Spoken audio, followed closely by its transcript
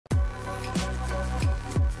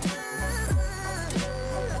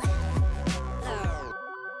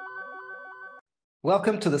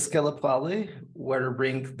Welcome to the Scale-Up Valley, where we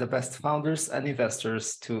bring the best founders and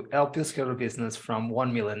investors to help you scale your business from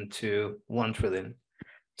 1 million to 1 trillion.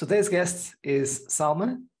 Today's guest is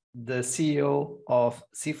Salma, the CEO of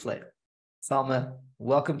Sifflet. Salma,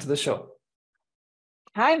 welcome to the show.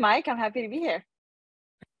 Hi, Mike. I'm happy to be here.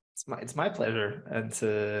 It's my pleasure. And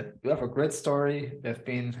you have a great story. You've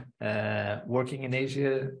been working in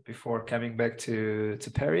Asia before coming back to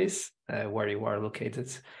Paris, where you are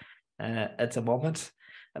located at the moment.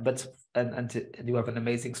 But you have an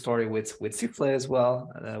amazing story with Sifflet as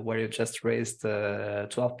well, where you just raised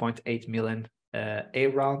 12.8 million A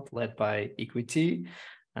round led by EQT,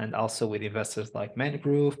 and also with investors like Man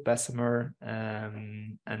Group, Bessemer,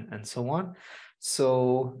 and so on.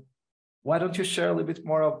 So why don't you share a little bit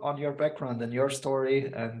more on your background and your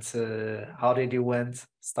story, and how did you went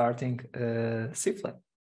starting Sifflet?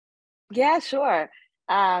 Yeah, sure.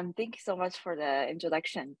 Thank you so much for the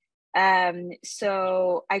introduction.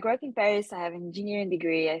 So I grew up in Paris. I have an engineering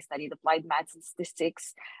degree. I studied applied maths and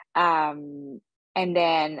statistics. And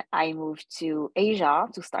then I moved to Asia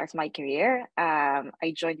to start my career.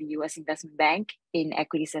 I joined the US investment bank in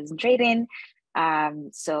equity sales and trading.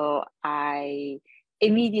 So I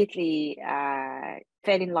immediately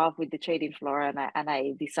fell in love with the trading floor, and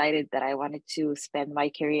I decided that I wanted to spend my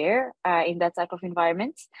career in that type of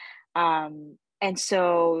environment. And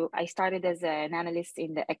so I started as an analyst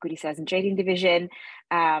in the equity sales and trading division.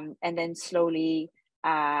 And then slowly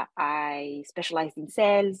I specialized in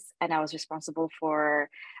sales, and I was responsible for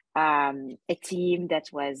a team that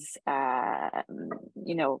was,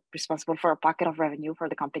 responsible for a pocket of revenue for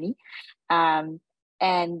the company.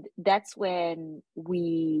 And that's when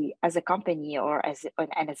we, as a company as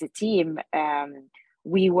a team,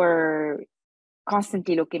 we were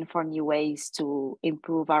constantly looking for new ways to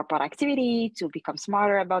improve our productivity, to become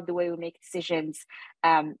smarter about the way we make decisions.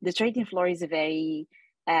 The trading floor is a very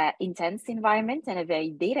intense environment and a very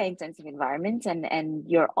data intensive environment, and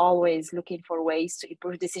you're always looking for ways to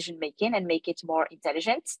improve decision making and make it more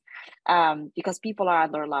intelligent, because people are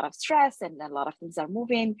under a lot of stress and a lot of things are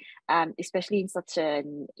moving, especially in such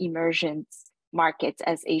an emergent market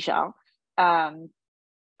as Asia.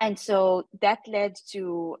 And so that led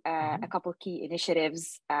to a couple of key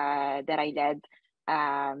initiatives that I led,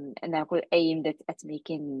 and that were aimed at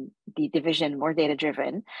making the division more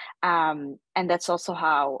data-driven. And that's also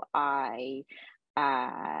how I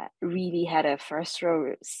really had a first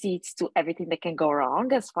row seat to everything that can go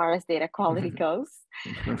wrong as far as data quality goes.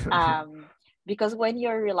 Because when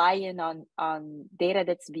you're relying on data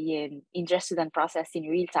that's being ingested and processed in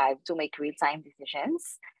real time to make real-time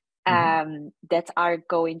decisions, that are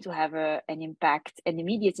going to have an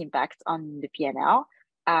immediate impact on the P&L.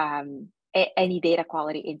 Any data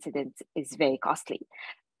quality incident is very costly.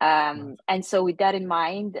 And so with that in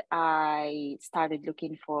mind, I started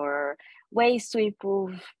looking for ways to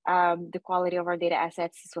improve the quality of our data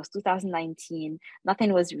assets. This was 2019.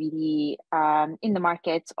 Nothing was really in the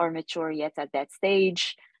market or mature yet at that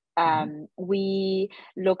stage. We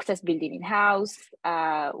looked at building in-house.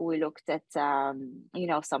 We looked at,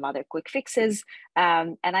 some other quick fixes.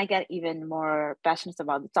 And I got even more passionate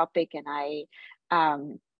about the topic. And I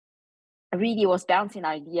really was bouncing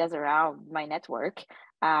ideas around my network.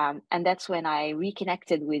 And that's when I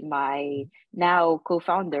reconnected with my now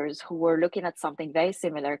co-founders who were looking at something very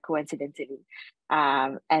similar, coincidentally.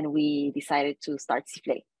 And we decided to start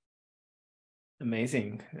Sifflet.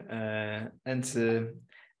 Amazing.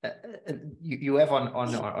 You have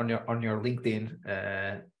on your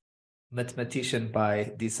LinkedIn mathematician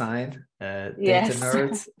by design, data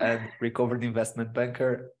nerd, and recovered investment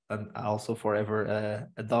banker, and also forever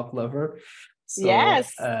a dog lover. So,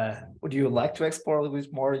 yes. Would you like to explore a little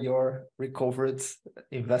bit more your recovered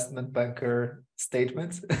investment banker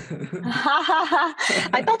statement?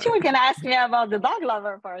 I thought you were going to ask me about the dog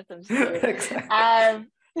lover part. Exactly.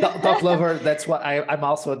 Dog lover, that's what I'm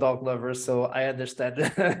also a dog lover, so I understand.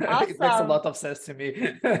 Awesome. It makes a lot of sense to me.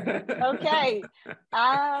 Okay.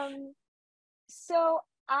 So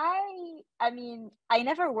I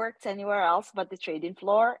never worked anywhere else but the trading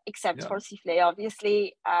floor, except for Sifflet,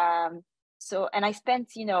 obviously. And I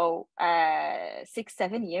spent,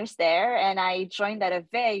 6-7 years there, and I joined at a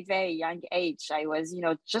very, very young age. I was,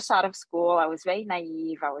 just out of school. I was very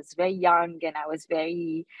naive. I was very young, and I was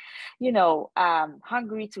very,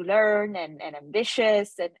 hungry to learn and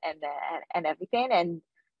ambitious and everything. And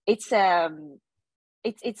it's a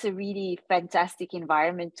really fantastic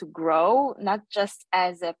environment to grow, not just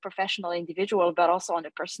as a professional individual, but also on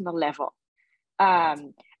a personal level.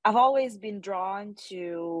 I've always been drawn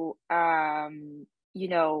to, I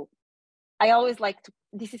always like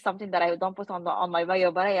this is something that I don't put on my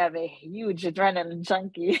bio, but I am a huge adrenaline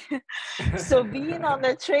junkie. So being on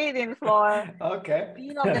the trading floor, Okay.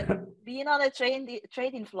 being on the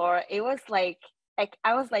trading floor, it was like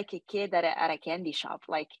I was like a kid at a candy shop.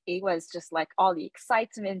 Like it was just like all the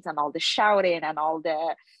excitement and all the shouting and all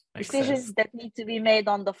the Makes sense. decisions that need to be made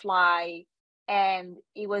on the fly. And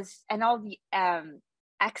all the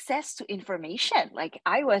access to information. Like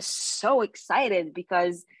I was so excited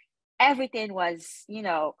because everything was,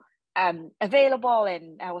 available,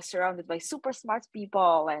 and I was surrounded by super smart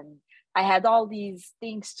people, and I had all these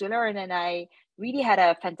things to learn, and I really had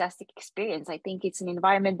a fantastic experience. I think it's an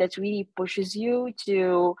environment that really pushes you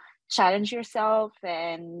to challenge yourself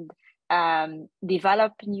and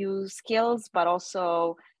develop new skills, but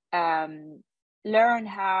also um, learn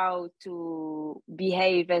how to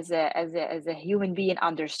behave as a human being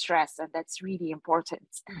under stress, and that's really important.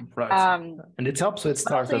 Right. Um, And it helps with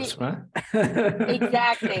but also, startups, right?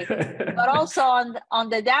 exactly. But also on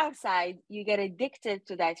the downside, you get addicted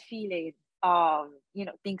to that feeling of,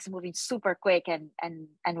 things moving super quick and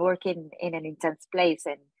working in an intense place.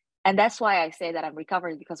 And that's why I say that I'm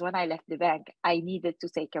recovering, because when I left the bank, I needed to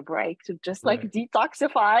take a break to just like Right.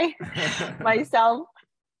 detoxify myself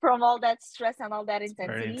from all that stress and all that It's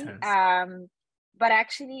very intensity. intense. But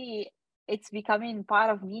actually, it's becoming part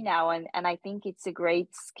of me now, and I think it's a great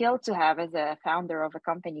skill to have as a founder of a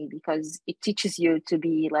company, because it teaches you to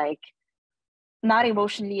be like not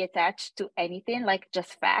emotionally attached to anything, like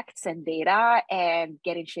just facts and data and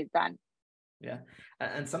getting shit done. Yeah.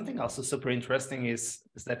 And something also super interesting is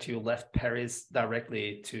that you left Paris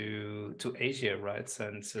directly to Asia, right?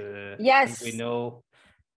 And we Yes. know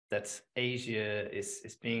that Asia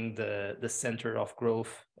is being the center of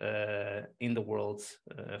growth in the world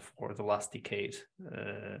for the last decade,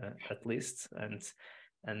 at least.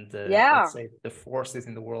 And Yeah. let's say the forces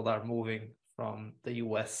in the world are moving from the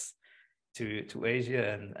US to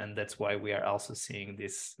Asia, and that's why we are also seeing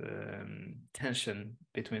this tension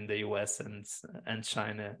between the US and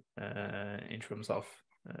China in terms of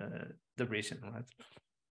the region, right?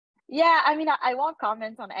 Yeah, I mean, I won't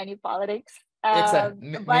comment on any politics. Exactly.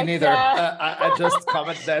 Me But neither. I just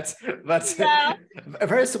comment that, but yeah. a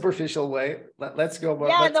very superficial way. Let's go more.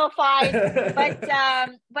 Yeah, But no, fine.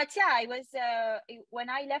 But yeah, I was when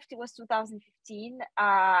I left, it was 2015,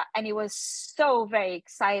 and it was so very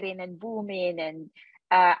exciting and booming, and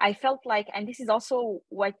I felt like, and this is also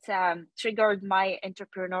what triggered my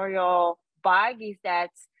entrepreneurial bug, is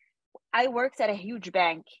that I worked at a huge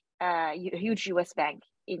bank, a huge US bank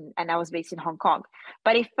and I was based in Hong Kong,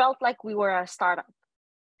 but it felt like we were a startup,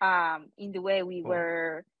 in the way we cool.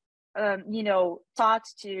 were, taught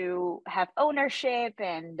to have ownership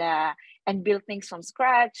and build things from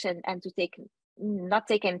scratch, and to not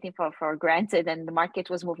take anything for granted. And the market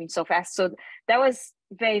was moving so fast, so that was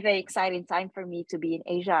very, very exciting time for me to be in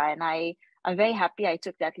Asia, and I'm very happy I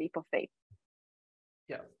took that leap of faith.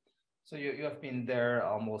 Yeah. So you have been there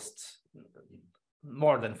almost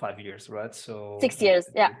more than 5 years, right? So 6 years,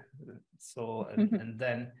 yeah. and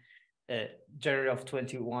then January of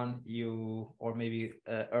 21, you, or maybe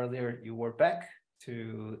earlier, you were back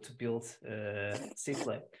to build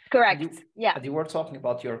Sifflet. Correct. Yeah. And you were talking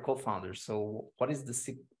about your co-founders. So what is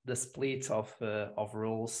the split of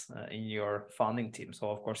roles in your founding team?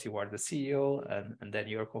 So of course you are the CEO, and then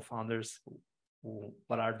your co-founders.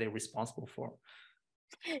 What are they responsible for?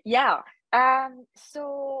 Yeah.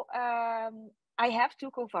 I have two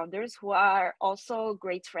co-founders who are also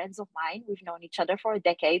great friends of mine. We've known each other for a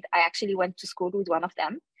decade. I actually went to school with one of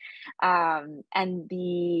them. And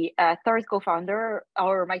the third co-founder,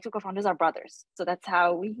 or my two co-founders, are brothers. So that's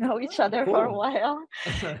how we know each other for a while.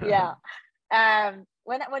 Yeah.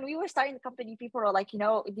 When we were starting the company, people were like,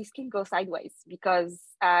 this can go sideways, because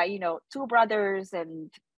two brothers and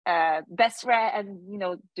best friend, and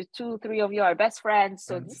the 2-3 of you are best friends,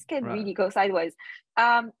 so this can really go sideways.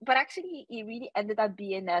 But actually, it really ended up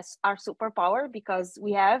being our superpower, because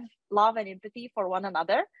we have love and empathy for one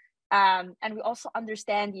another, and we also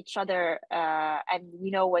understand each other, and we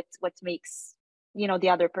know what makes the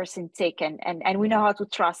other person tick, and we know how to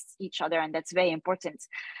trust each other, and that's very important.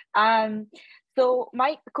 So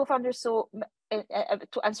my co-founder,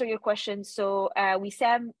 to answer your question, so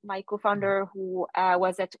Wissam, my co-founder, who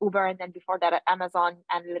was at Uber, and then before that at Amazon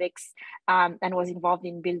Analytics, and was involved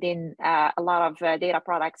in building a lot of data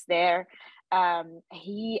products there.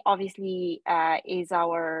 He obviously is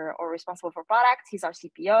our responsible for product. He's our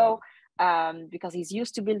CPO, because he's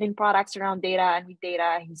used to building products around data, and with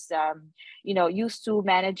data, he's used to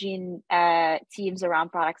managing teams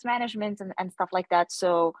around products management and stuff like that.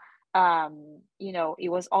 So it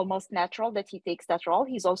was almost natural that he takes that role.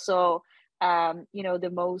 He's also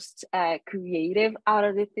the most creative out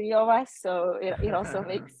of the three of us. So it also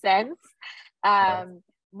makes sense.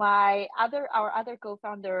 Right. Our other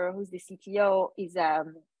co-founder, who's the CTO, is a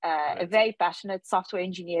Right. very passionate software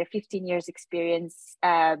engineer, 15 years experience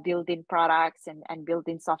building products and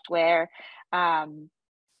building software.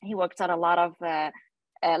 He worked at a lot of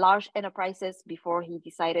large enterprises before he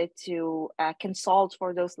decided to consult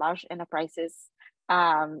for those large enterprises.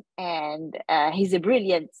 And he's a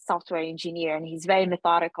brilliant software engineer, and he's very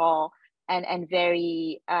methodical and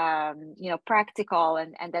very practical,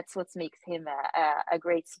 and that's what makes him a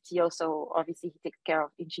great CTO. So obviously he takes care of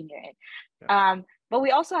engineering. Yeah. But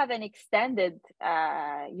we also have an extended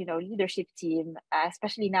leadership team,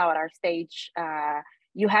 especially now at our stage.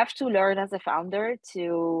 You have to learn as a founder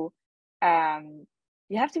to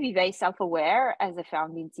you have to be very self-aware as a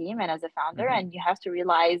founding team and as a founder, Mm-hmm. and you have to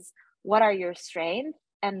realize what are your strengths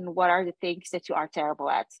and what are the things that you are terrible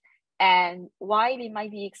at. And while it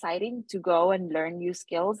might be exciting to go and learn new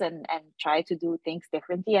skills and try to do things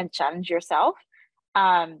differently and challenge yourself,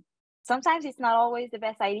 sometimes it's not always the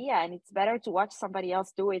best idea. And it's better to watch somebody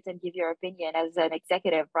else do it and give your opinion as an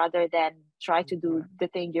executive rather than try to do the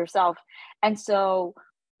thing yourself. And so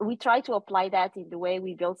we try to apply that in the way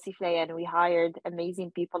we built Sifflet, and we hired amazing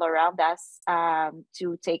people around us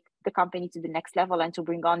to take the company to the next level and to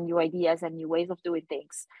bring on new ideas and new ways of doing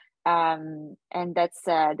things. And that's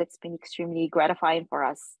been extremely gratifying for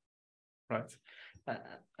us. Right.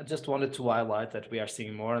 I just wanted to highlight that we are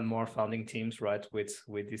seeing more and more founding teams, right, with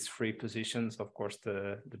these three positions. Of course,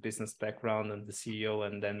 the business background and the CEO,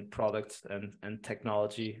 and then product and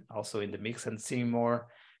technology also in the mix, and seeing more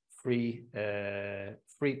three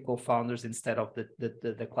co-founders instead of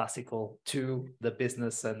the classical two, the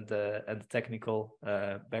business and the technical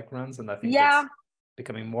backgrounds. And I think that's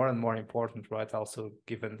becoming more and more important, right? Also,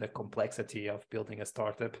 given the complexity of building a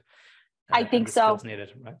startup, I think and the skills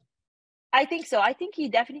needed, right? I think so. I think you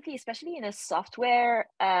definitely, especially in a software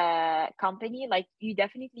company, like you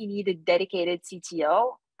definitely need a dedicated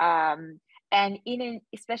CTO. And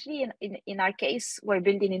especially in our case, we're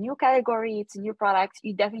building a new category, it's a new product,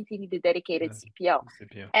 you definitely need a dedicated CPO.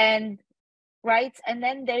 And right. And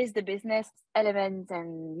then there is the business element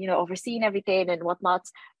and overseeing everything and whatnot.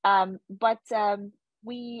 But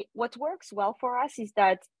what works well for us is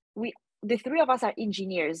that the three of us are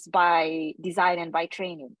engineers by design and by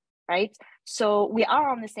training. Right. So we are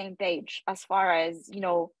on the same page as far as,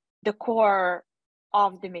 the core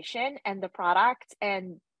of the mission and the product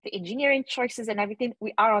and the engineering choices and everything.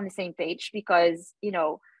 We are on the same page because,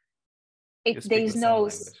 there's no,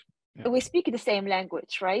 we speak the same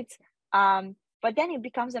language, right? But then it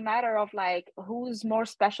becomes a matter of like, who's more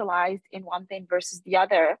specialized in one thing versus the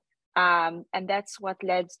other. And that's what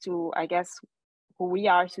led to, I guess, who we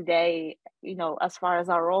are today, as far as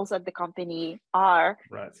our roles at the company are.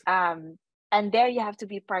 Right. And there you have to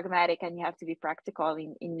be pragmatic and you have to be practical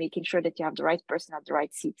in making sure that you have the right person at the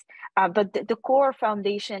right seat. But the core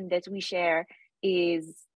foundation that we share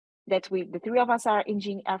is that the three of us are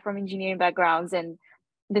from engineering backgrounds, and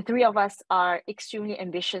the three of us are extremely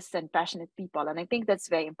ambitious and passionate people. And I think that's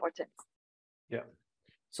very important. Yeah.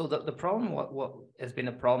 So the problem, what has been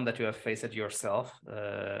a problem that you have faced yourself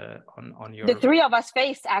on your... The three of us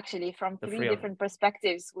faced actually from three different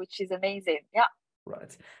perspectives, which is amazing. Yeah.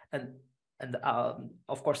 Right. And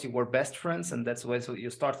of course, you were best friends, and that's why you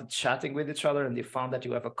started chatting with each other, and you found that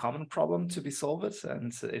you have a common problem to be solved,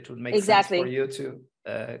 and it would make sense for you to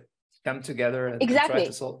come together and try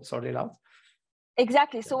to sort it out.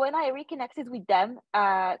 Exactly. So when I reconnected with them,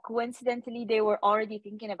 coincidentally, they were already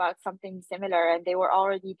thinking about something similar, and they were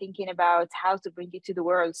already thinking about how to bring it to the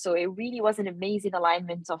world. So it really was an amazing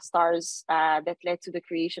alignment of stars that led to the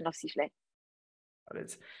creation of Sifflet.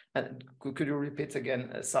 And could you repeat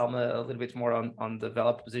again, Salma, a little bit more on the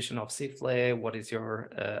developed position of Sifflet? What is your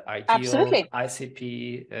ideal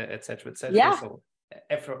ICP, et cetera, et cetera? Yeah. So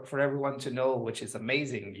for everyone to know, which is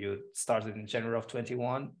amazing, you started in January of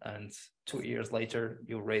 21, and 2 years later,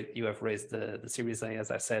 you have raised the Series A,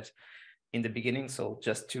 as I said in the beginning. So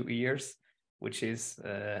just 2 years, which is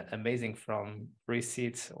amazing from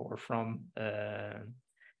pre-seed or from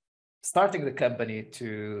starting the company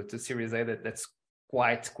to Series A. That's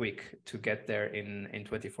quite quick to get there in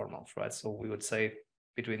 24 months, right? So we would say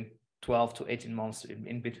between 12 to 18 months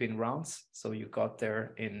in between rounds. So you got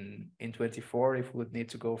there in 24. If we would need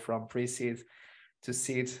to go from pre-seed to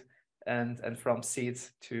seed and from seed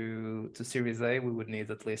to Series A, we would need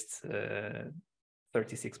at least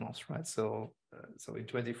 36 months, right? So in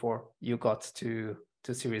 24 you got to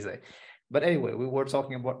Series A. But anyway, we were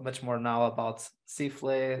talking about much more now about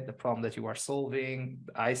Sifflet, the problem that you are solving,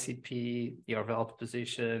 the ICP, your value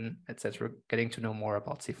position, etc. Getting to know more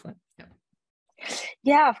about Sifflet. Yeah.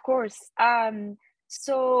 Yeah, of course.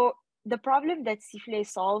 So the problem that Sifflet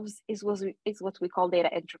solves is what we call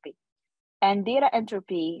data entropy. And data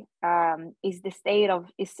entropy is the state of,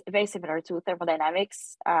 is very similar to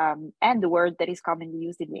thermodynamics and the word that is commonly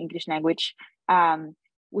used in the English language,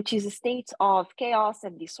 which is a state of chaos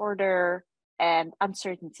and disorder and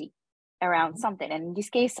uncertainty around something, and in this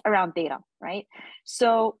case, around data, right?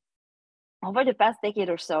 So over the past decade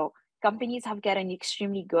or so, companies have gotten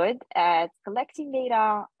extremely good at collecting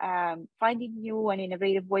data, finding new and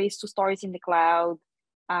innovative ways to store it in the cloud,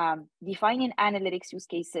 defining analytics use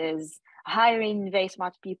cases, hiring very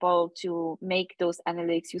smart people to make those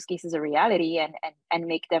analytics use cases a reality and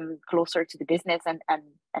make them closer to the business and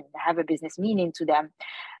have a business meaning to them.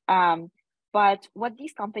 But what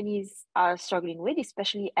these companies are struggling with,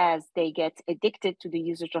 especially as they get addicted to the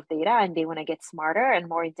usage of data and they want to get smarter and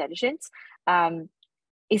more intelligent,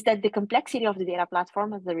 is that the complexity of the data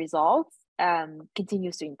platform as a result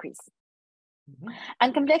continues to increase.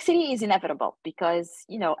 And complexity is inevitable because,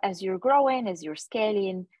 you know, as you're growing, as you're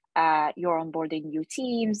scaling, you're onboarding new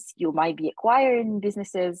teams, you might be acquiring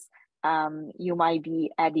businesses, you might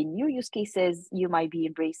be adding new use cases, you might be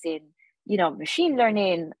embracing, you know, machine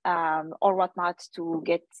learning or whatnot to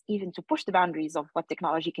get even to push the boundaries of what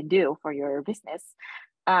technology can do for your business.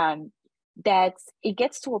 That it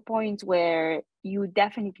gets to a point where you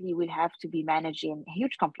definitely will have to be managing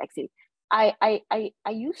huge complexity. I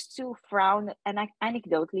used to frown, and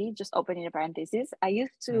anecdotally, just opening a parenthesis, I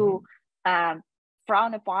used to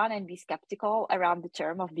frown upon and be skeptical around the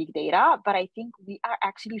term of big data, but I think we are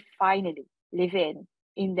actually finally living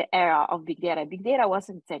in the era of big data. Big data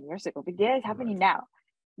wasn't 10 years ago. Big data is happening now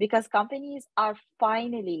because companies are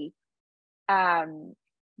finally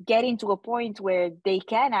getting to a point where they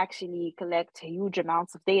can actually collect huge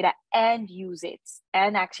amounts of data and use it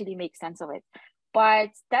and actually make sense of it. But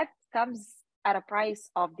that comes at a price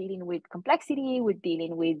of dealing with complexity, with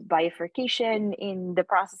dealing with bifurcation in the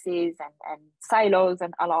processes and silos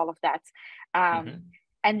and all of that.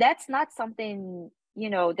 And that's not something, you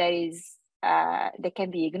know, that is that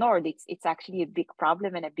can be ignored. It's actually a big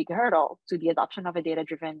problem and a big hurdle to the adoption of a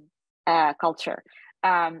data-driven culture.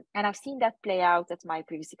 And I've seen that play out at my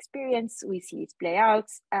previous experience. We see it play out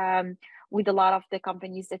with a lot of the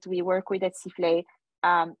companies that we work with at Sifflet.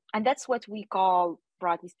 And that's what we call,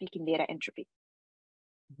 broadly speaking, data entropy,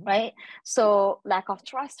 right? So lack of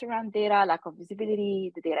trust around data, lack of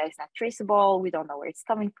visibility, the data is not traceable, we don't know where it's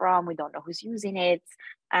coming from, we don't know who's using it,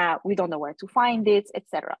 we don't know where to find it,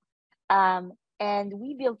 etc. And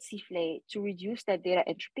we built Sifflet to reduce that data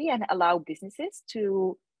entropy and allow businesses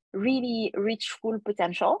to really reach full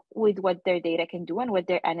potential with what their data can do and what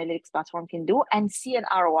their analytics platform can do and see an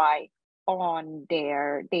ROI on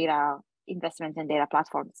their data investment and data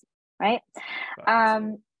platforms, right?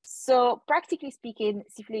 So practically speaking,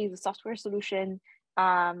 Sifflet is a software solution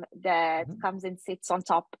that comes and sits on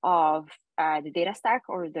top of the data stack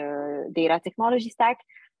or the data technology stack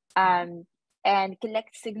and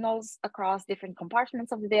collects signals across different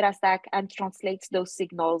compartments of the data stack and translates those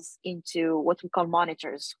signals into what we call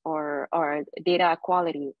monitors or data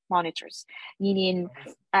quality monitors, meaning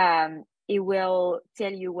it will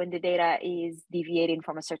tell you when the data is deviating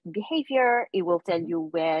from a certain behavior. It will tell you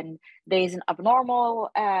when there is an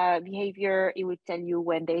abnormal behavior. It will tell you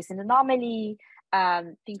when there is an anomaly,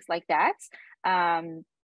 things like that. And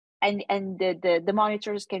the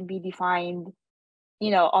monitors can be defined,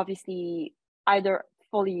 you know, obviously either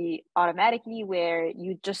fully automatically, where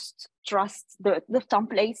you just trust the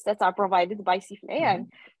templates that are provided by Sifflet,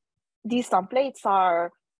 and these templates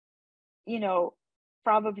are, you know,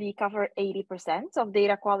 probably cover 80% of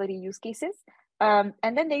data quality use cases. And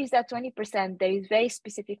then there is that 20% that is very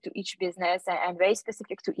specific to each business and very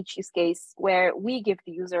specific to each use case, where we give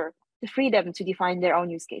the user the freedom to define their own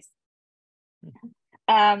use case.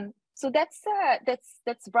 So that's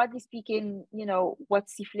broadly speaking, you know, what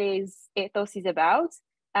Sifflet's ethos is about.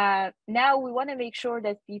 Now we want to make sure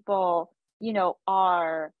that people, you know,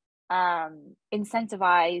 are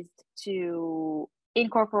incentivized to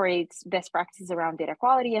incorporate best practices around data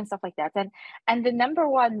quality and stuff like that. And the number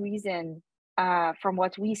one reason from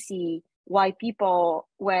what we see why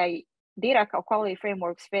data quality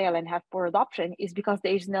frameworks fail and have poor adoption is because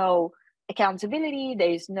there is no accountability,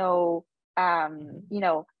 there is no, you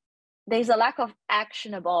know, there's a lack of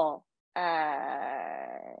actionable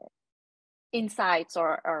insights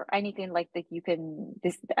or anything like that you can,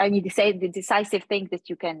 the decisive thing that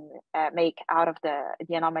you can make out of the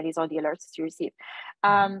anomalies or the alerts that you receive.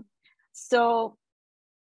 So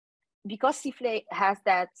because Sifflet has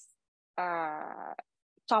that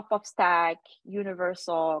top of stack,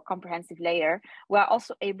 universal, comprehensive layer, we are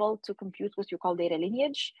also able to compute what you call data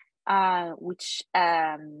lineage, which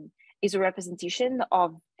is a representation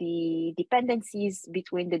of the dependencies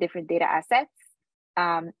between the different data assets.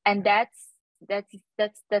 And that's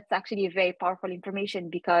actually a very powerful information,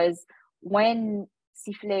 because when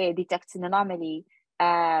Sifflet detects an anomaly,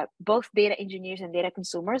 both data engineers and data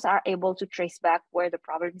consumers are able to trace back where the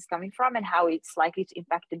problem is coming from and how it's likely to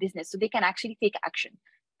impact the business. So they can actually take action.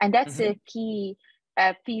 And that's a key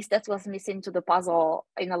piece that was missing to the puzzle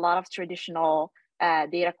in a lot of traditional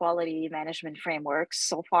data quality management frameworks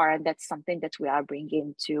so far. And that's something that we are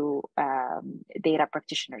bringing to data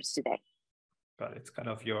practitioners today. But it's kind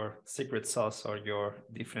of your secret sauce or your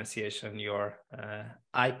differentiation, your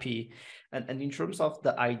IP. And in terms of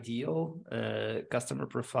the ideal customer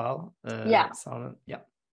profile, Salma,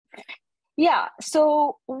 Yeah,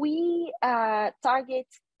 so we target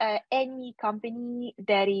any company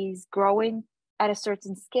that is growing at a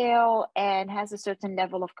certain scale and has a certain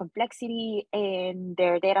level of complexity in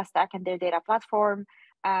their data stack and their data platform.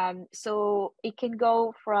 So it can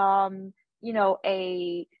go from,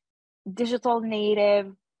 a digital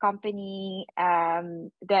native company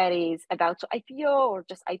that is about to IPO or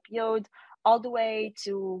just IPO'd, all the way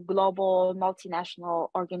to global multinational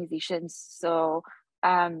organizations. So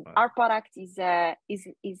our product is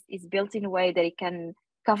built in a way that it can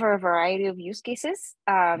cover a variety of use cases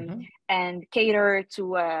and cater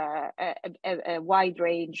to a wide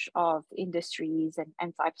range of industries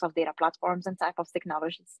and types of data platforms and type of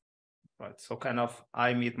technologies. Right, so kind of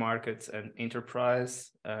mid-market and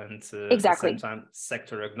enterprise, and Exactly. at the same time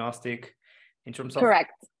sector agnostic. In terms of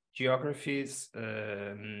Correct. Geographies,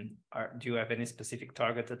 do you have any specific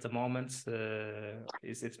target at the moment?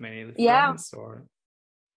 Is it mainly France or?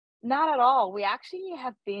 Not at all. We actually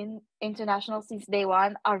have been international since day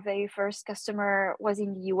one. Our very first customer was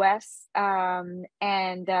in the US. And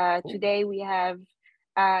today we have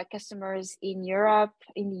customers in Europe,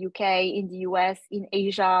 in the UK, in the US, in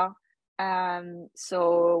Asia.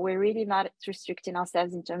 So we're really not restricting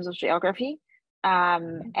ourselves in terms of geography.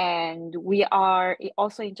 And we are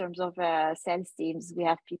also, in terms of sales teams, we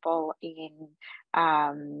have people in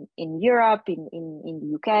Europe, in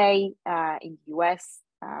the UK, in the US,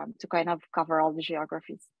 to kind of cover all the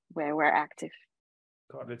geographies where we're active.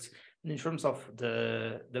 Got it. In terms of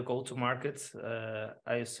the go-to-market,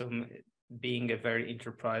 I assume, being a very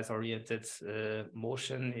enterprise-oriented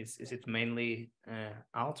motion, is it mainly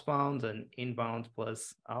outbound and inbound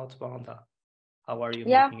plus outbound? How are you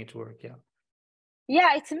making it work?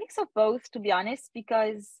 Yeah, it's a mix of both, to be honest,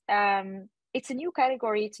 because it's a new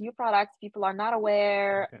category, it's a new product. People are not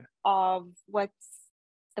aware of what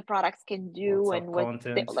the products can do. Lots and of what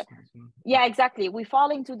content. Yeah, exactly. We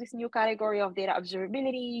fall into this new category of data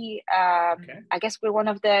observability. I guess we're one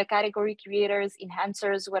of the category creators,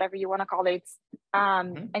 enhancers, whatever you want to call it.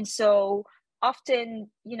 And so often,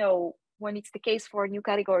 when it's the case for a new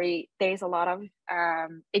category, there's a lot of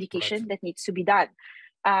education that needs to be done.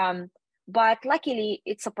 But luckily,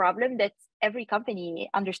 it's a problem that every company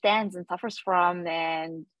understands and suffers from,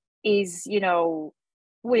 and is,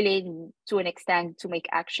 willing to an extent to make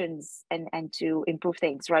actions and to improve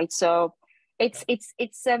things, right? So it's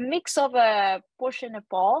a mix of a push and a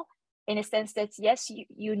pull, in a sense that, yes,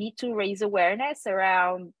 you need to raise awareness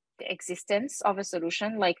around the existence of a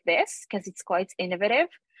solution like this, because it's quite innovative,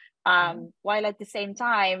 while at the same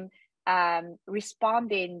time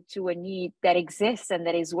responding to a need that exists and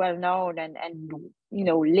that is well known and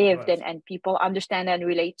lived, and people understand and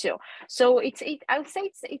relate to. So I would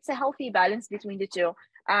say it's a healthy balance between the two.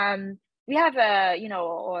 We have a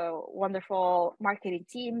wonderful marketing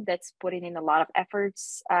team that's putting in a lot of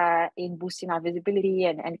efforts in boosting our visibility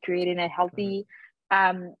and creating a healthy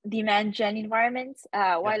demand gen environment,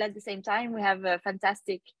 while at the same time we have a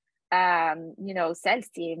fantastic sales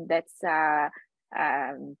team that's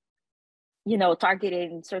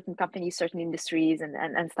targeting certain companies, certain industries,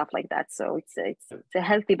 and stuff like that. So it's a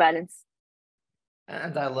healthy balance.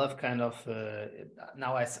 And I love kind of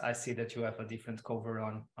now I see that you have a different cover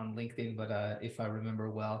on LinkedIn, but if I remember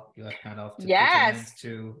well, you have kind of to put an end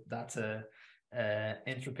to that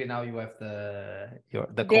entropy. Now you have the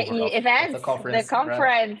cover of the conference.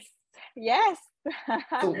 Right? Yes.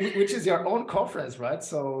 So, which is your own conference, right?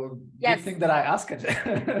 So good thing that I asked it.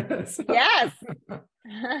 Yes.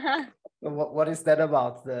 What is that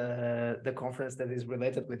about, the conference that is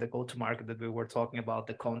related with the go-to-market that we were talking about,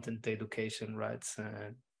 the content, the education, right?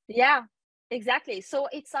 Yeah, exactly. So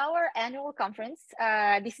it's our annual conference.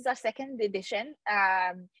 This is our second edition,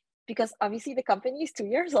 because obviously the company is 2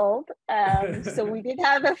 years old. So we did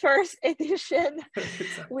have a first edition.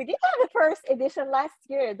 Exactly. We did have a first edition last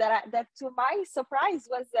year that to my surprise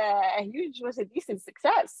was a decent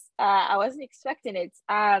success. I wasn't expecting it.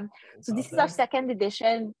 So this is our second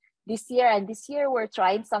edition this year, and this year we're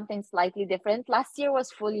trying something slightly different. Last year was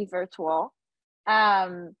fully virtual.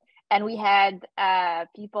 And we had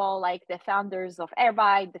people like the founders of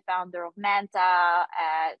Airbyte, the founder of Manta,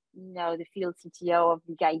 the field CTO of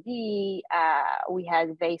Big ID. We had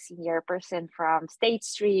a very senior person from State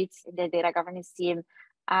Street in the data governance team.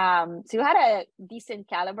 So we had a decent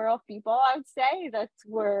caliber of people, I would say, that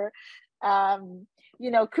were,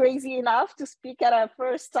 crazy enough to speak at a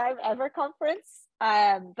first time ever conference.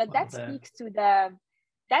 But that speaks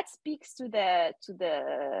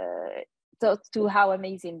to how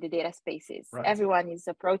amazing the data space is. Right. Everyone is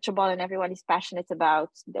approachable and everyone is passionate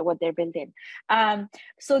about what they're building.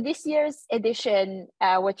 So this year's edition,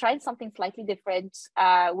 we're trying something slightly different.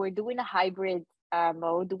 We're doing a hybrid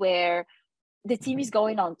mode where the team is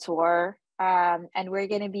going on tour, and we're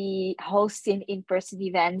going to be hosting in-person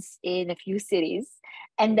events in a few cities.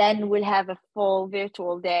 And then we'll have a full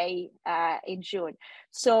virtual day in June.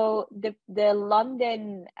 So the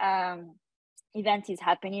London event is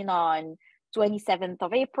happening on 27th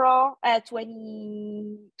of April,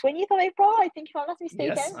 20th of April, I think, if I'm not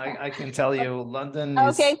mistaken. Yes, I can tell you, London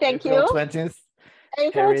is April 20th.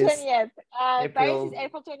 April 20th. Paris is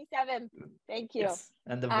April 27th. Thank you. Yes,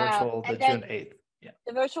 and the virtual, June 8th. Yeah.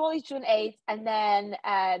 The virtual is June 8th, and then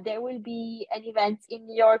there will be an event in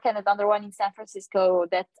New York and another one in San Francisco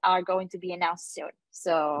that are going to be announced soon.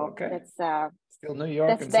 So that's still New York.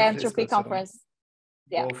 That's and the San Entropy Francisco, conference.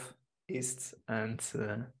 So both East and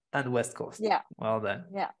West Coast. Yeah. Well then.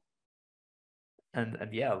 Yeah. And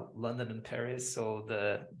London and Paris. So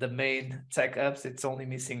the main tech hubs. It's only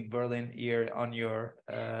missing Berlin here on your.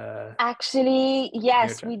 Actually,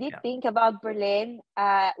 yes, we did think about Berlin.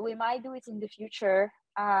 We might do it in the future.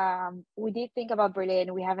 We did think about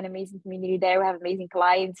Berlin. We have an amazing community there. We have amazing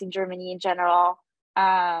clients in Germany in general.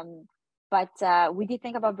 But we did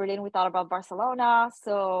think about Berlin. We thought about Barcelona.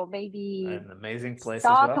 So maybe an amazing place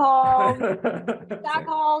Stockholm. as well.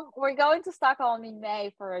 Stockholm. We're going to Stockholm in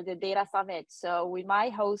May for the data summit. So we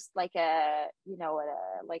might host like a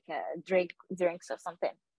drinks or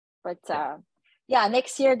something. But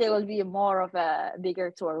next year there will be more of a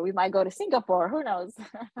bigger tour. We might go to Singapore. Who knows?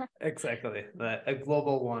 Exactly, a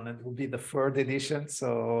global one. It will be the third edition,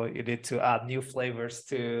 so you need to add new flavors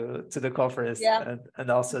to the conference,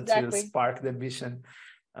 and also to spark the ambition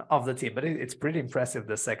of the team. But it's pretty impressive,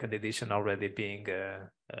 the second edition already being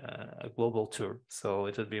a global tour. So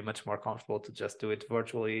it would be much more comfortable to just do it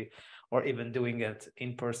virtually, or even doing it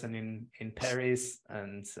in person in Paris,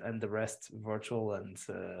 and the rest virtual,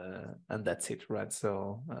 and that's it, right?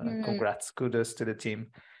 So congrats, kudos to the team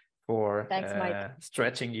for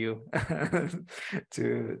stretching you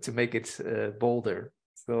to make it bolder.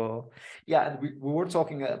 So and we were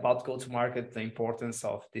talking about go-to-market, the importance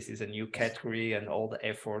of this is a new category and all the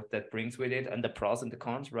effort that brings with it, and the pros and the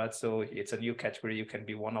cons, right? So it's a new category. You can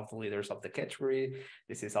be one of the leaders of the category.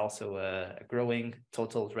 This is also a growing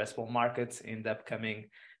total addressable market in the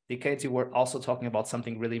upcoming decades. You were also talking about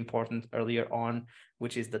something really important earlier on,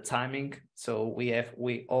 which is the timing. So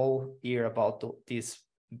we all hear about these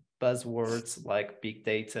buzzwords like big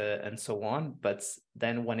data and so on, but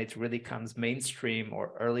then when it really comes mainstream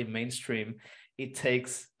or early mainstream, it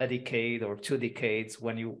takes a decade or 2 decades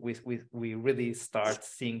when we really start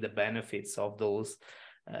seeing the benefits of those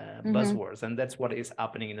buzzwords, and that's what is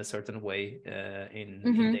happening in a certain way in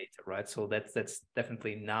data, right? So that's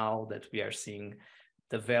definitely now that we are seeing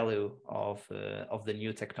the value of the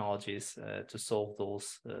new technologies to solve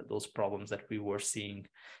those problems that we were seeing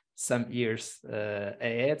some years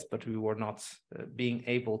ahead, but we were not being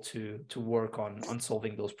able to work on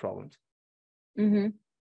solving those problems.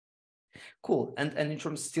 Cool. And in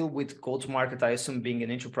terms still with go-to-market, I assume being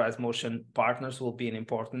an enterprise motion, partners will be an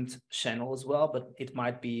important channel as well, but it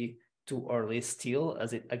might be too early still,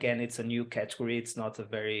 as it's a new category. It's not a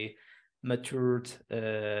very matured,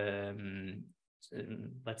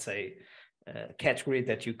 let's say, category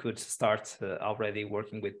that you could start already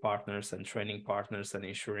working with partners and training partners and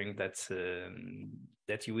ensuring that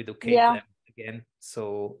that you educate them again,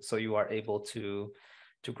 so you are able to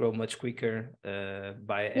grow much quicker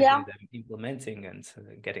by having them implementing and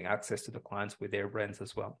getting access to the clients with their brands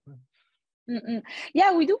as well.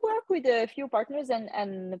 Yeah, we do work with a few partners,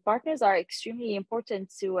 and the partners are extremely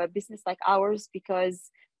important to a business like ours, because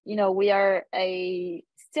we are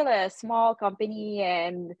still a small company,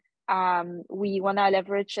 and we want to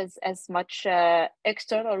leverage as much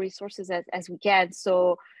external resources as we can.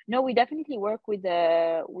 So no, we definitely work with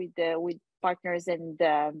partners, and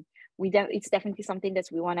it's definitely something that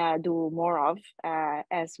we want to do more of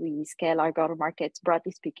as we scale our go-to-market,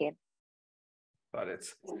 broadly speaking. Got it.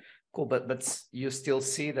 Cool, but you still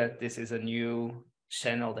see that this is a new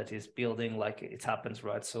channel that is building, like it happens,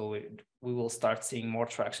 right? So we will start seeing more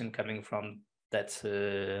traction coming from that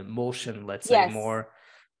motion, let's say, Yes. more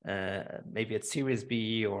maybe at Series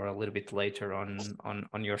B or a little bit later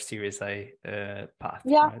on your Series A path,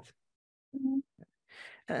 Yeah. right? Mm-hmm.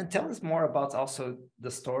 And tell us more about also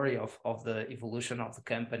the story of the evolution of the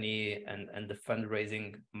company and the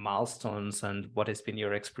fundraising milestones, and what has been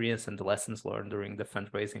your experience and the lessons learned during the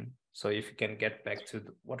fundraising. So if you can get back to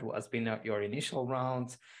what has been your initial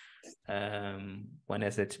round, when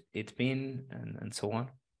has it been, and so on.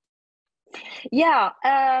 Yeah.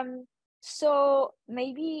 So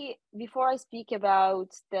maybe before I speak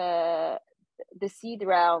about the seed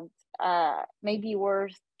round, maybe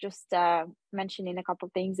worth just mentioning a couple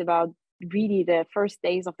of things about really the first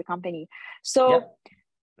days of the company. So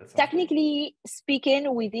technically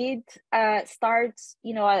speaking, we did start,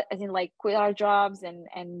 as in like quit our jobs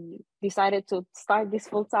and decided to start this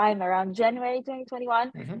full time around January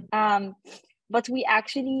 2021. Mm-hmm. But we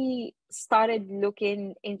actually started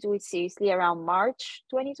looking into it seriously around March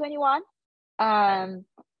 2021.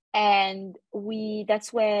 And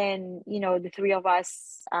that's when, the three of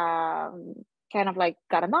us kind of like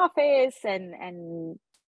got an office and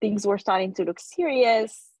things were starting to look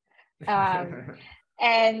serious.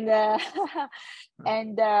 And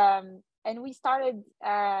we started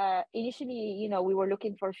initially, we were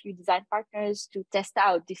looking for a few design partners to test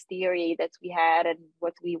out this theory that we had and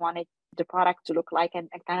what we wanted the product to look like, and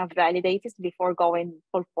kind of validate it before going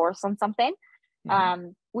full force on something. Mm-hmm.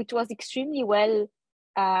 Which was extremely well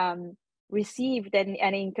received and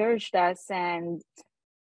encouraged us. And,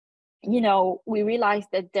 we realized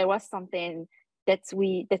that there was something that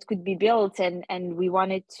could be built, and we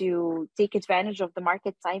wanted to take advantage of the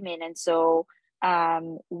market timing. And so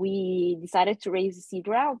we decided to raise a seed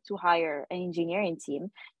round to hire an engineering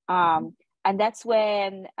team. Mm-hmm. And that's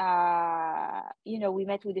when, we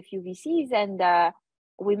met with a few VCs, and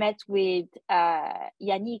we met with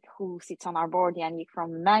Yannick, who sits on our board, Yannick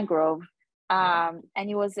from Mangrove. And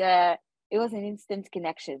it was an instant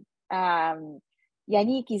connection.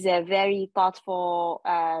 Yannick is a very thoughtful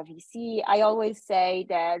VC. I always say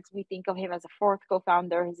that we think of him as a fourth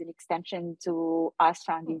co-founder. He's an extension to our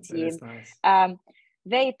founding team. Nice.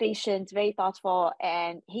 Very patient, very thoughtful,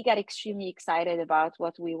 and he got extremely excited about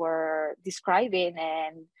what we were describing,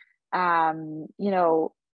 and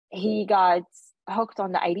he got hooked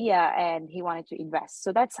on the idea and he wanted to invest.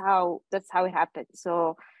 So that's how it happened.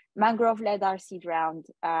 So Mangrove led our seed round.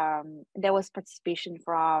 There was participation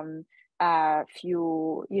from a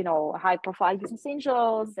few, high-profile business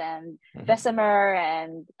angels and Bessemer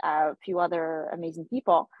and a few other amazing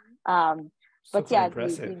people. But super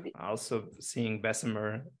impressive. Also seeing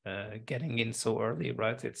Bessemer getting in so early,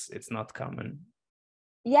 right? It's not common.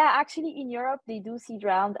 Yeah, actually in Europe they do seed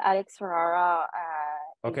round. Alex Ferrara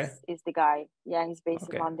is the guy. Yeah, he's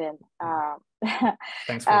based in London.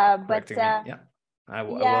 Thanks for correcting me. Yeah. I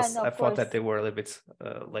thought that they were a little bit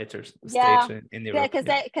later stage in Europe.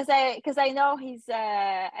 Because I know he's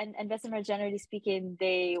and Bessemer, generally speaking,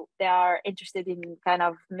 they are interested in kind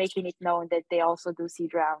of making it known that they also do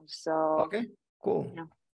seed rounds. So okay, cool.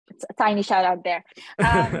 It's a tiny shout out there.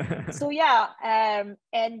 So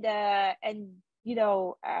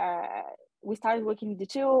we started working with the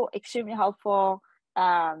two, extremely helpful,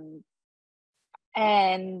 and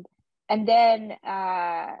then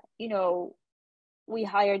we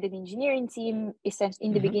hired an engineering team. Essentially,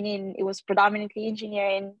 in the beginning, it was predominantly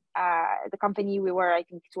engineering. The company, we were, I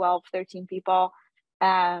think, 12, 13 people.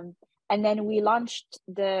 And then we launched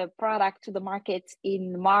the product to the market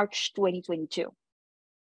in March 2022.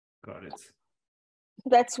 Got it.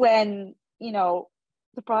 That's when,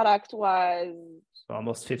 the product was... So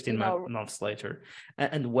almost 15 months later.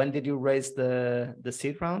 And when did you raise the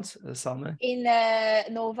seed rounds, Salma? In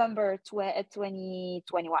November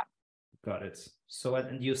 2021. Got it. So,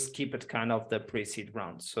 and you skipped kind of the pre-seed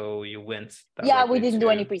round. So you went... we didn't do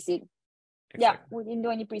any pre-seed. Exactly. Yeah, we didn't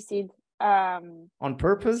do any pre-seed. On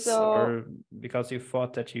purpose, or because you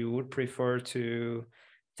thought that you would prefer to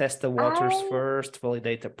test the waters first,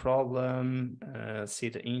 validate the problem, see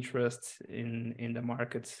the interest in the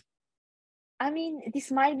market? I mean,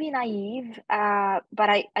 this might be naive, but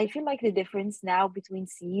I feel like the difference now between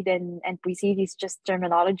seed and pre-seed is just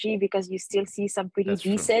terminology, because you still see some pretty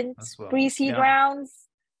decent pre-seed rounds.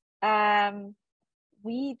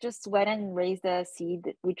 we just went and raised a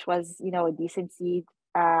seed, which was, a decent seed.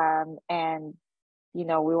 And we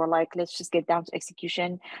were like, let's just get down to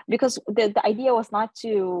execution, because the idea was not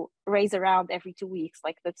to raise a round every 2 weeks.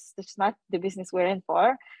 Like that's not the business we're in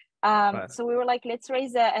for. Right. So we were like, let's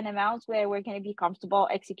raise an amount where we're going to be comfortable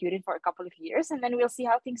executing for a couple of years, and then we'll see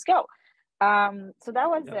how things go. So that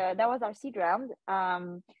was our seed round.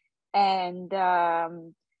 And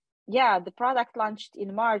the product launched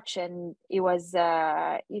in March, and it was,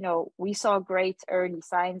 we saw great early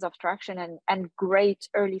signs of traction and great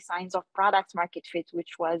early signs of product market fit,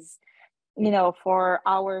 which was, for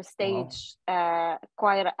our stage,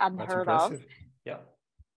 quite unheard of. Yeah.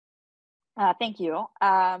 Thank you.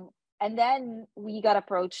 And then we got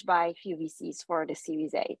approached by a few VCs for the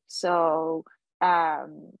Series A. So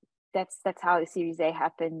that's how the Series A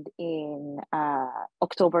happened in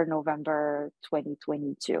October, November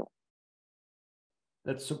 2022.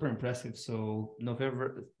 That's super impressive. So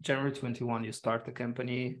January 21, you start the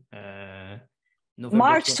company.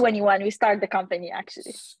 March 21, we start the company,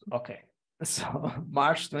 actually. Okay. So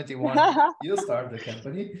March 21, you start the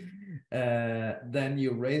company. Then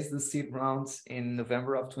you raise the seed rounds in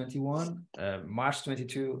November of 21. March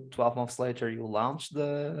 22, 12 months later, you launch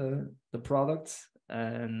the product.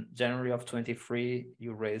 And January of 23,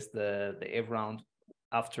 you raise the A round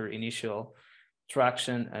after initial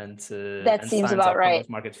traction and that seems signs about of right. product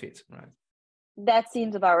market fit, right? That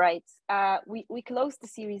seems about right. We closed the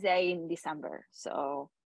Series A in December, so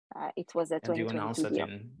it was a 2022 you announced deal.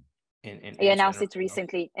 In you announced it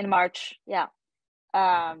recently in March. Yeah.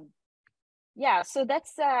 So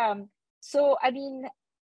that's so I mean,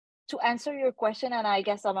 to answer your question, and I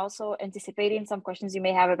guess I'm also anticipating some questions you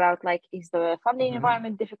may have about, like, is the funding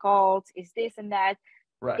environment difficult? Is this and that?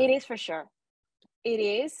 Right. It is, for sure. It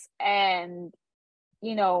is. And,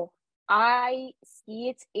 I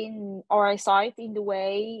saw it in the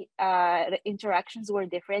way the interactions were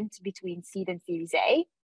different between seed and Series A.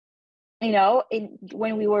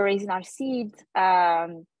 When we were raising our seed,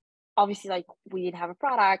 obviously, like, we didn't have a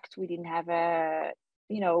product, we didn't have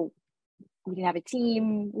we didn't have a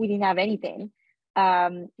team, we didn't have anything.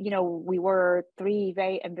 We were three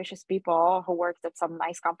very ambitious people who worked at some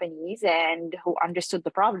nice companies and who understood the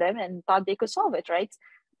problem and thought they could solve it, right?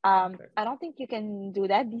 I don't think you can do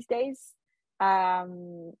that these days. But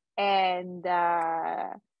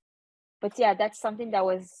yeah, that's something that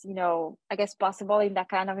was, I guess, possible in that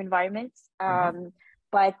kind of environment.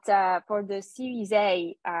 But for the Series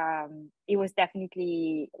A, it was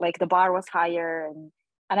definitely, like, the bar was higher,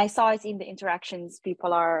 and I saw it in the interactions.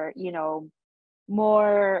 People are,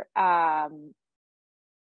 more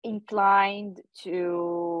inclined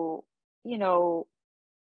to,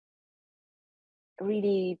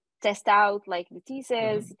 really test out, like, the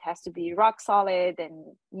thesis. It has to be rock solid,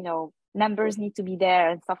 and numbers need to be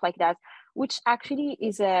there and stuff like that, which actually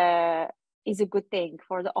is a good thing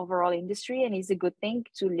for the overall industry, and is a good thing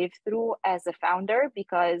to live through as a founder,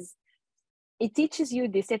 because it teaches you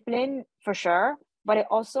discipline, for sure, but it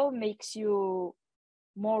also makes you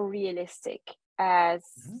more realistic as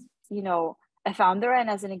a founder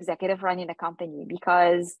and as an executive running a company,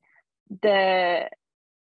 because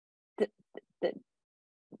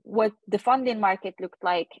what the funding market looked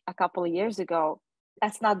like a couple of years ago,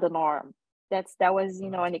 that's not the norm. That was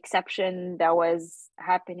an exception that was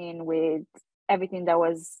happening with everything that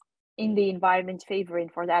was in the environment favoring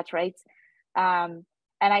for that, right? And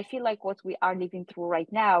I feel like what we are living through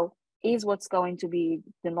right now is what's going to be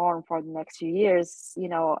the norm for the next few years,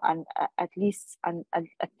 and at least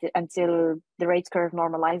until the rate curve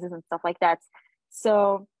normalizes and stuff like that.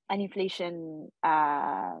 So, and inflation,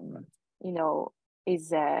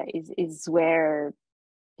 is where,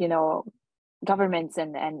 governments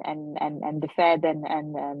and the Fed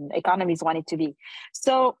and economies want it to be.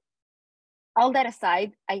 So, all that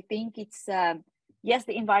aside, I think it's yes,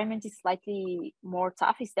 the environment is slightly more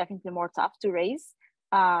tough. It's definitely more tough to raise,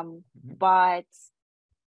 but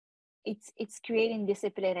it's creating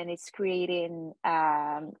discipline, and it's creating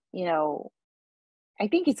I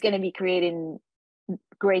think it's going to be creating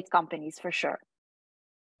great companies, for sure.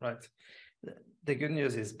 Right. The good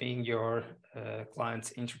news is, being your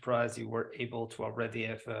client's enterprise, you were able to already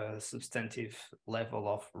have a substantive level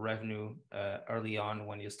of revenue early on,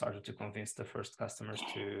 when you started to convince the first customers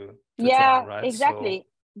to join, right? Exactly. So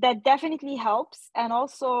that definitely helps. And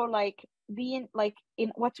also, like, being, like,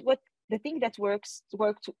 in what the thing that worked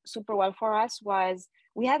super well for us was,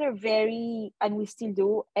 we had and we still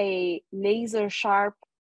do, a laser sharp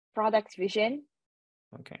product vision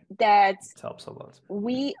Okay. that It helps a lot.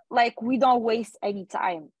 we don't waste any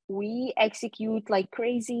time. We execute like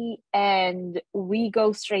crazy and we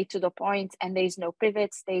go straight to the point, and there's no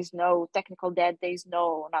pivots, there's no technical debt, there's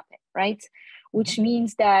no nothing, right? Which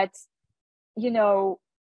means that, you know,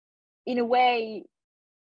 in a way,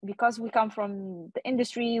 because we come from the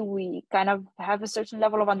industry, we kind of have a certain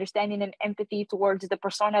level of understanding and empathy towards the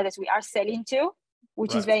persona that we are selling to,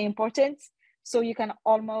 which is Right. very important. So you can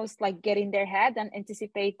almost like get in their head and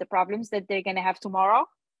anticipate the problems that they're going to have tomorrow.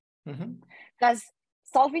 Because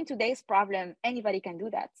solving today's problem, anybody can do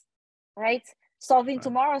that, right? Solving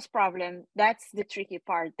tomorrow's problem, that's the tricky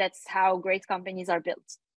part. That's how great companies are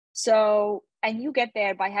built. So, and you get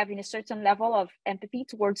there by having a certain level of empathy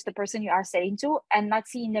towards the person you are selling to, and not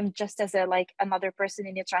seeing them just as a like another person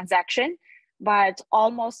in a transaction, but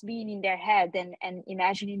almost being in their head and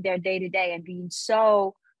imagining their day to day and being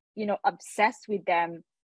so, you know, obsessed with them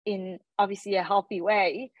in obviously a healthy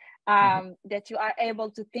way, that you are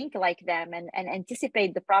able to think like them and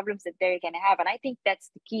anticipate the problems that they're going to have. And I think that's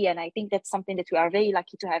the key. And I think that's something that we are very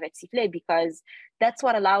lucky to have at Sifflet, because that's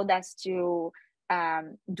what allowed us to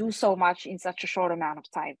do so much in such a short amount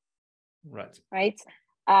of time. Right.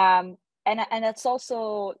 And that's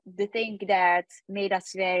also the thing that made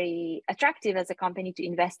us very attractive as a company to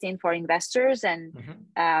invest in for investors, and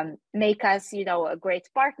make us, you know, a great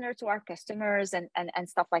partner to our customers and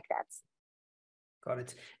stuff like that. Got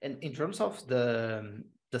it. And in terms of the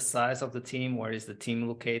size of the team, where is the team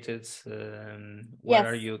located? Where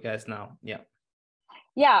are you guys now?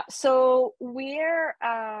 Yeah. So we're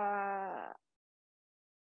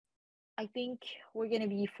I think we're going to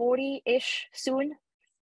be 40-ish soon.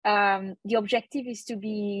 The objective is to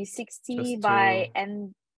be 60 by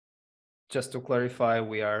end. Just to clarify,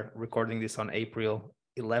 we are recording this on April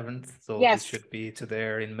 11th, so this should be today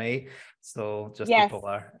or in May. So just people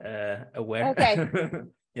are aware. Okay.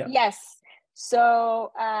 Yes.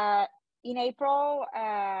 So in April,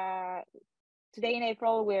 today in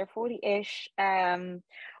April, we're 40-ish.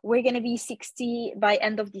 We're going to be 60 by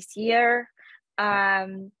end of this year.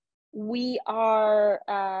 We are,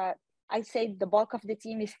 I'd say the bulk of the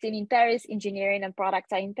team is still in Paris. Engineering and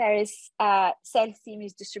products are in Paris. Sales team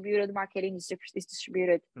is distributed. Marketing is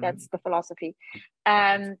distributed. That's the philosophy.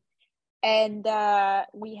 And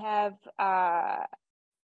we have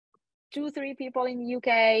 2-3 people in the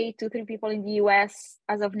UK, 2-3 people in the US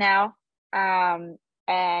as of now. And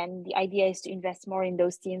the idea is to invest more in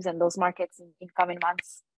those teams and those markets in coming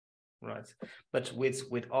months. Right. But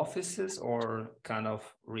with offices or kind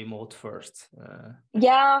of remote first?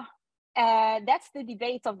 That's the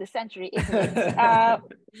debate of the century, isn't it?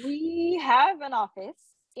 We have an office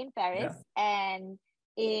in Paris, and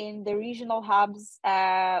in the regional hubs,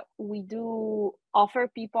 we do offer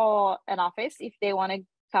people an office if they want to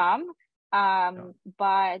come.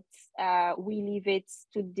 But we leave it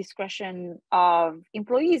to the discretion of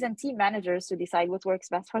employees and team managers to decide what works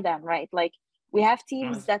best for them, right? Like, we have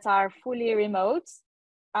teams that are fully remote,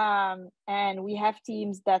 and we have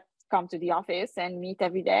teams that come to the office and meet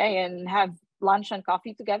every day and have lunch and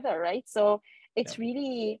coffee together, right? So it's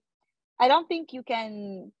really, I don't think you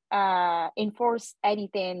can enforce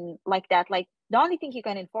anything like that. Like, the only thing you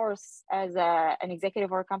can enforce as an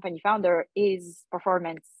executive or a company founder is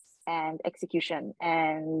performance and execution.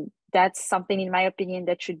 And that's something, in my opinion,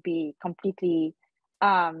 that should be completely,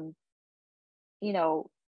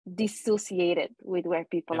 dissociated with where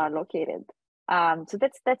people are located. So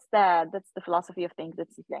that's the philosophy of things at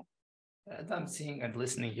Sifflet. And I'm seeing and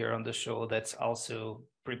listening here on the show that's also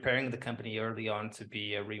preparing the company early on to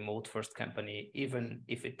be a remote first company, even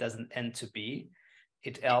if it doesn't end to be.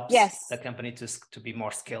 It helps the company to be more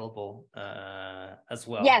scalable as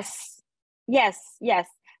well. Yes.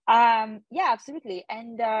 Absolutely.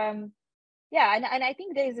 And and I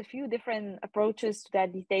think there's a few different approaches to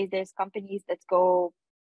that these days. There's companies that go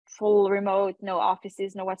full remote, no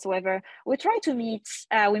offices, no whatsoever. We try to meet,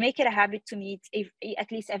 we make it a habit to meet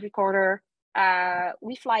at least every quarter.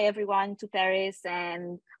 We fly everyone to Paris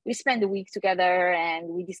and we spend a week together and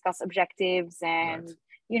we discuss objectives and,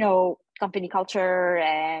 company culture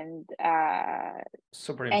and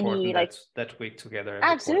super important that week together.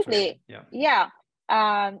 Absolutely.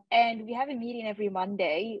 And we have a meeting every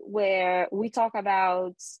Monday where we talk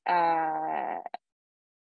about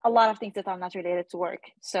a lot of things that are not related to work.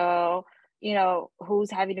 So, who's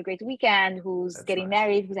having a great weekend, who's getting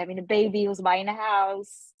married, who's having a baby, who's buying a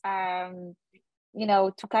house, to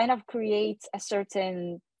kind of create a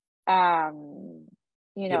certain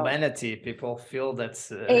humanity. People feel that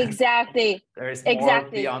exactly, there is more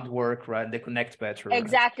exactly. beyond work, right? They connect better, right?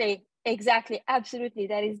 Exactly. Absolutely.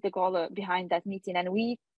 That is the goal behind that meeting. And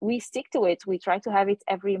we stick to it. We try to have it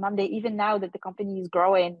every Monday. Even now that the company is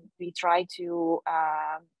growing, we try to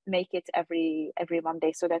make it every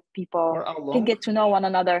Monday so that people For how can long, get to know one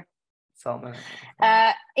another. Salma?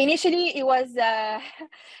 Initially it was a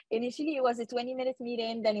 20-minute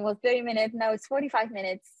meeting, then it was 30 minutes, now it's 45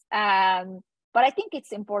 minutes. But I think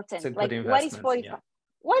it's It's a important. good Like investment. Yeah.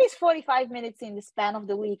 what is 45 minutes in the span of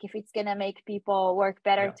the week if it's gonna make people work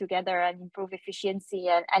better Yeah, together and improve efficiency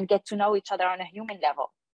and get to know each other on a human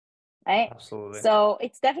level, right? absolutely. So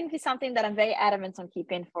it's definitely something that I'm very adamant on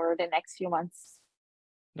keeping for the next few months.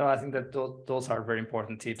 No, I think that those are very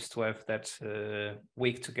important tips to have that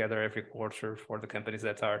week together every quarter for the companies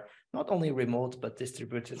that are not only remote but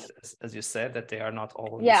distributed, as you said, that they are not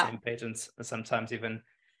all on the Yeah. same page. And sometimes even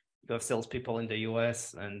you have salespeople in the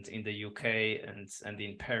US and in the UK and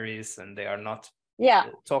in Paris, and they are not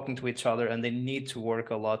talking to each other, and they need to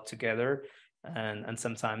work a lot together. And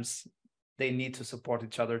sometimes they need to support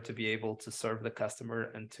each other to be able to serve the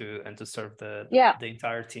customer and to serve the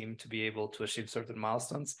entire team to be able to achieve certain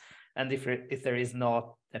milestones. And if there is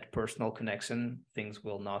not that personal connection, things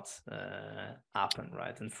will not happen,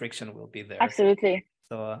 right? And friction will be there. Absolutely.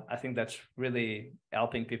 So I think that's really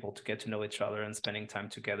helping people to get to know each other and spending time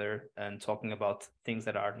together and talking about things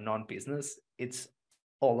that are non-business. It's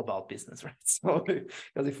all about business, right? So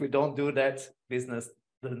because if we don't do that, business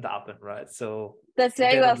doesn't happen, right? So that's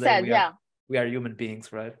very well said. We are human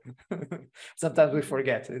beings, right? Sometimes we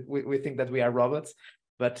forget. We think that we are robots,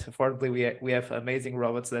 but fortunately we have amazing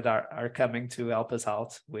robots that are coming to help us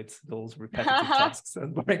out with those repetitive tasks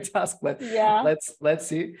and boring tasks. Let's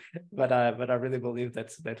see. But I really believe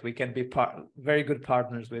that we can be very good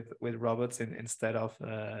partners with robots instead of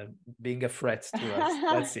being a threat to us.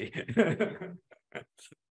 Let's see.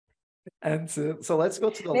 And so let's go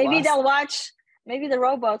to the last. Maybe the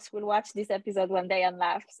robots will watch this episode one day and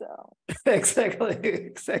laugh. So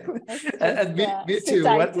exactly. And me too.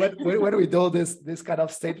 When we do this kind of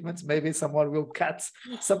statements, maybe someone will cut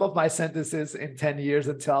some of my sentences in 10 years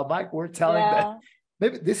and tell Mike, we're telling that.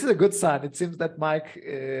 Maybe this is a good sign. It seems that Mike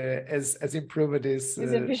has improved his.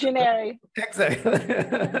 He's a visionary. Exactly.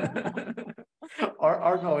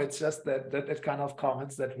 or no, it's just that kind of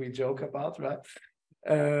comments that we joke about, right?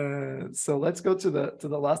 So let's go to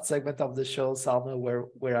the last segment of the show, Salma,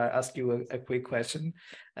 where I ask you a quick question,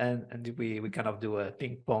 and we kind of do a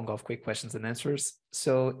ping pong of quick questions and answers.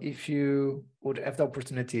 So if you would have the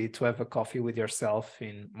opportunity to have a coffee with yourself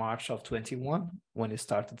in March of 21 when you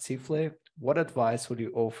started Sifflet, what advice would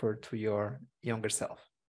you offer to your younger self?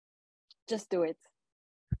 Just do it.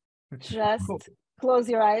 Just close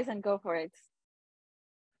your eyes and go for it.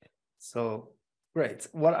 So great.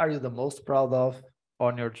 What are you the most proud of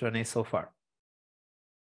on your journey so far?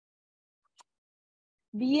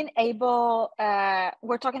 Being able,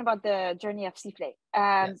 we're talking about the journey of Sifflet.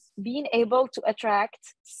 Yes. Being able to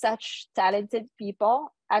attract such talented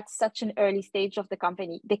people at such an early stage of the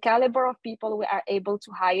company. The caliber of people we are able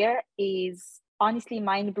to hire is honestly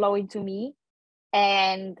mind-blowing to me.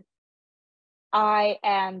 And I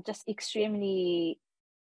am just extremely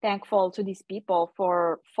thankful to these people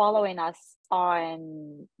for following us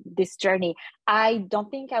on this journey. I don't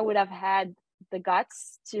think I would have had the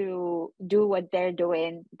guts to do what they're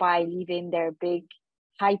doing by leaving their big,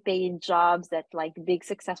 high-paying jobs at like big,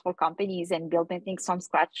 successful companies and building things from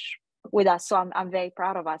scratch with us. So I'm very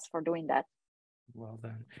proud of us for doing that. Well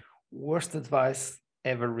done. Worst advice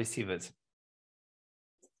ever received?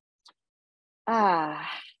 I'm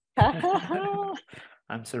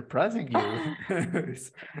surprising you.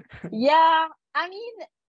 Yeah, I mean,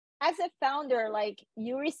 as a founder, like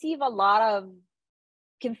you receive a lot of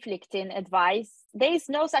conflicting advice. There is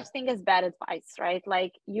no such thing as bad advice, right?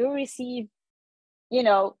 Like you receive,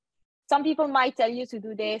 some people might tell you to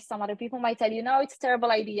do this, some other people might tell you, no, it's a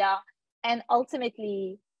terrible idea. And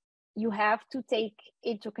ultimately, you have to take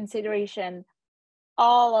into consideration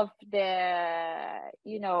all of the,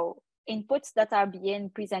 inputs that are being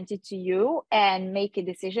presented to you and make a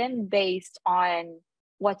decision based on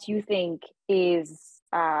what you think is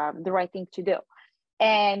the right thing to do.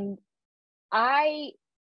 And I'm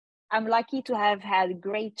lucky to have had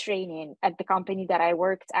great training at the company that I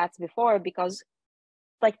worked at before, because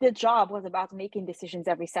like the job was about making decisions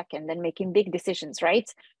every second and making big decisions, right?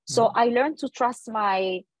 Mm-hmm. So I learned to trust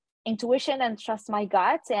my intuition and trust my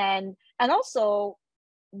gut, and also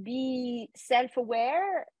be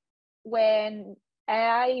self-aware. When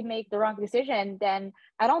I make the wrong decision, then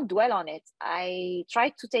I don't dwell on it. I try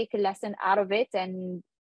to take a lesson out of it and,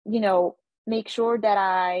 make sure that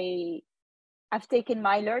I've taken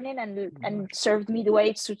my learning and served me the way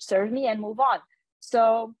it should serve me and move on.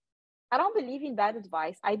 So I don't believe in bad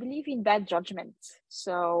advice. I believe in bad judgment.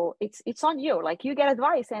 So it's on you. Like, you get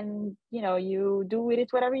advice and you do with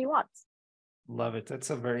it whatever you want. Love it. That's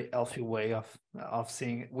a very healthy way of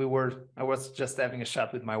seeing. I was just having a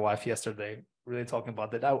chat with my wife yesterday, really talking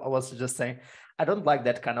about that. I was just saying, I don't like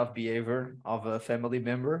that kind of behavior of a family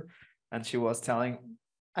member. And she was telling,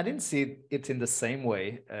 I didn't see it in the same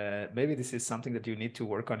way. Maybe this is something that you need to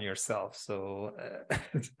work on yourself. So,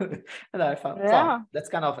 and I found, so that's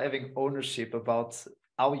kind of having ownership about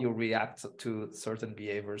how you react to certain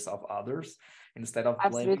behaviors of others instead of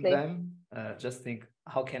blaming them. Just think,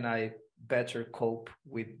 how can I better cope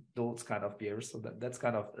with those kind of behaviors? So that's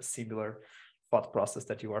kind of a similar thought process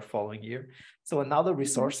that you are following here. So another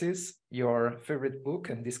resource is your favorite book,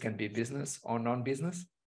 and this can be business or non-business.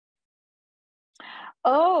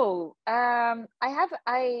 Oh, I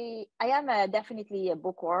am definitely a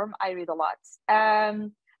bookworm. I read a lot.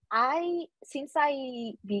 Since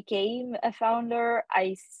I became a founder,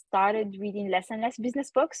 I started reading less and less business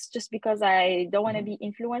books just because I don't want to be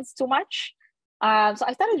influenced too much. So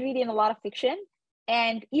I started reading a lot of fiction,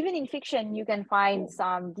 and even in fiction, you can find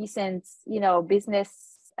some decent,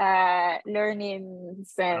 business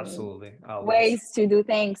learnings and ways to do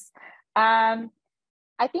things. I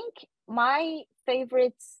think my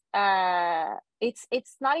favorite,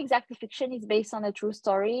 it's not exactly fiction, it's based on a true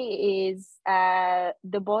story, is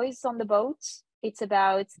The Boys on the Boat. It's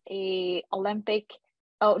about it's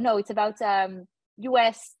about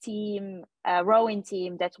US team, rowing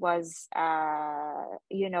team that was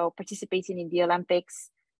participating in the Olympics.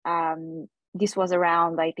 This was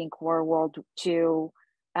around, I think, World War II.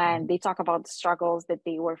 And they talk about the struggles that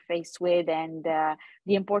they were faced with and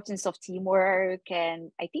the importance of teamwork. And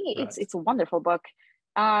I think it's a wonderful book.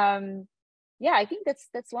 I think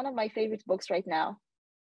that's one of my favorite books right now.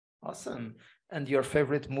 Awesome. And your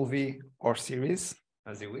favorite movie or series,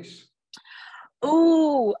 as you wish?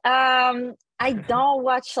 Oh, I don't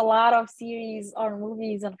watch a lot of series or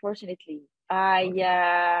movies, unfortunately.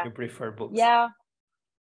 You prefer books? Yeah,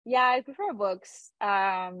 I prefer books.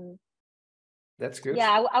 That's good.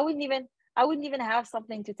 Yeah, I wouldn't even have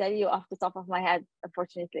something to tell you off the top of my head,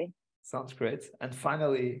 unfortunately. Sounds great. And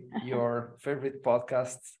finally, your favorite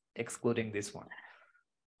podcast, excluding this one.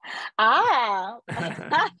 I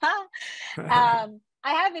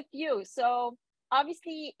have a few. So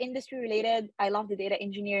obviously industry related. I love the Data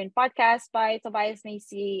Engineering podcast by Tobias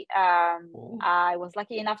Macy. I was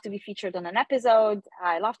lucky enough to be featured on an episode.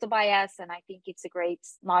 I love Tobias, and I think it's a great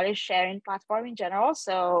knowledge sharing platform in general.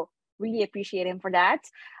 So really appreciate him for that.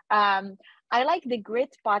 I like the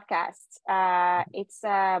Grit podcast. It's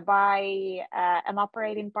by an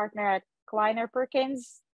operating partner at Kleiner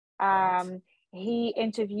Perkins. He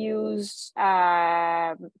interviews,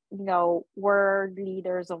 world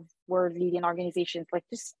leaders of world leading organizations, like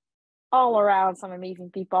just all around some amazing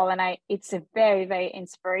people. And it's a very, very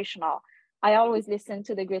inspirational. I always listen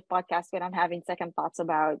to the Grit podcast when I'm having second thoughts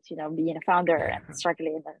about, being a founder and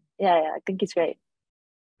struggling. And I think it's great.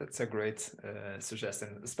 That's a great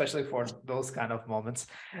suggestion, especially for those kind of moments.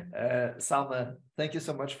 Salma, thank you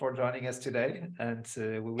so much for joining us today. And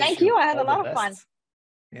we wish you I had all a lot the of fun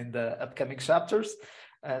in the upcoming chapters.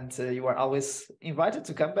 And you are always invited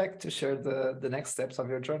to come back to share the next steps of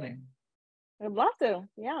your journey. I'd love to.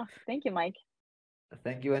 Yeah. Thank you, Mike.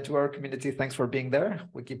 Thank you. And to our community, thanks for being there.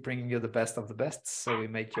 We keep bringing you the best of the best, so we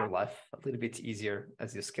make your life a little bit easier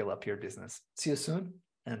as you scale up your business. See you soon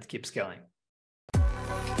and keep scaling.